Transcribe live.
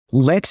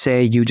let's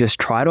say you just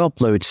try to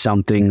upload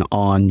something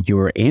on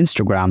your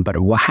Instagram, but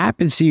what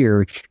happens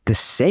here, the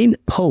same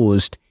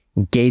post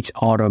gets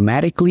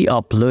automatically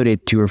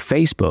uploaded to your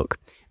Facebook.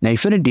 Now,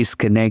 if you want to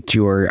disconnect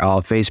your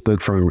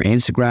Facebook from your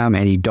Instagram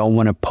and you don't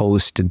want to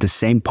post the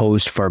same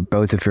post for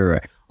both of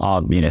your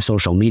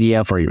social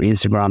media, for your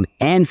Instagram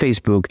and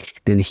Facebook,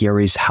 then here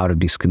is how to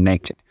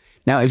disconnect it.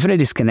 Now, if you want to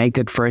disconnect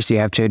it, first you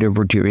have to head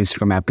over to your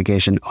Instagram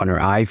application on your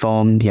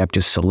iPhone. You have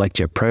to select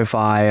your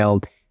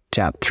profile,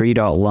 tap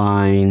three-dot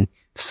line,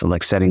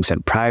 select settings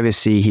and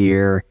privacy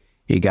here.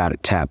 You got to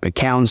tap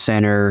account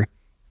center,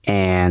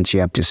 and you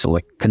have to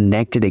select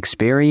connected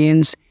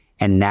experience.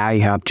 And now you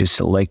have to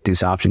select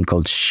this option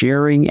called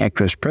sharing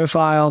across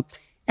profile,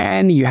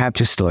 and you have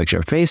to select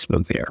your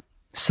Facebook there.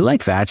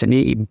 Select that, and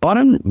the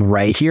bottom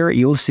right here,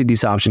 you'll see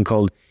this option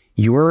called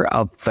your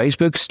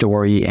Facebook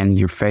story and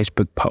your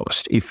Facebook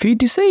post. If you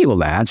disable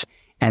that,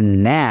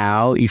 and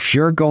now if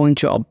you're going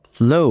to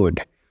upload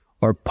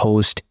or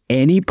post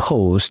any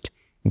post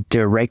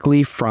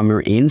directly from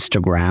your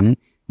Instagram,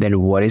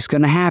 then what is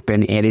going to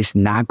happen? It is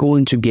not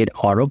going to get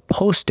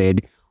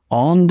auto-posted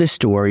on the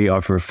story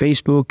of your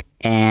Facebook,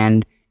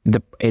 and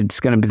it's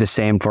going to be the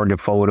same for the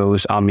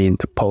photos,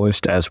 the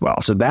post as well.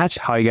 So that's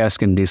how you guys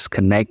can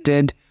disconnect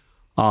it,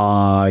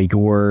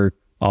 your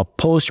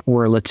post,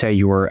 or let's say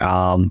your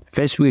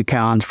Facebook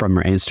account from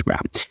your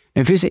Instagram.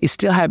 If you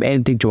still have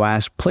anything to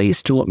ask,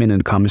 please do let me know in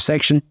the comment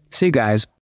section. See you guys.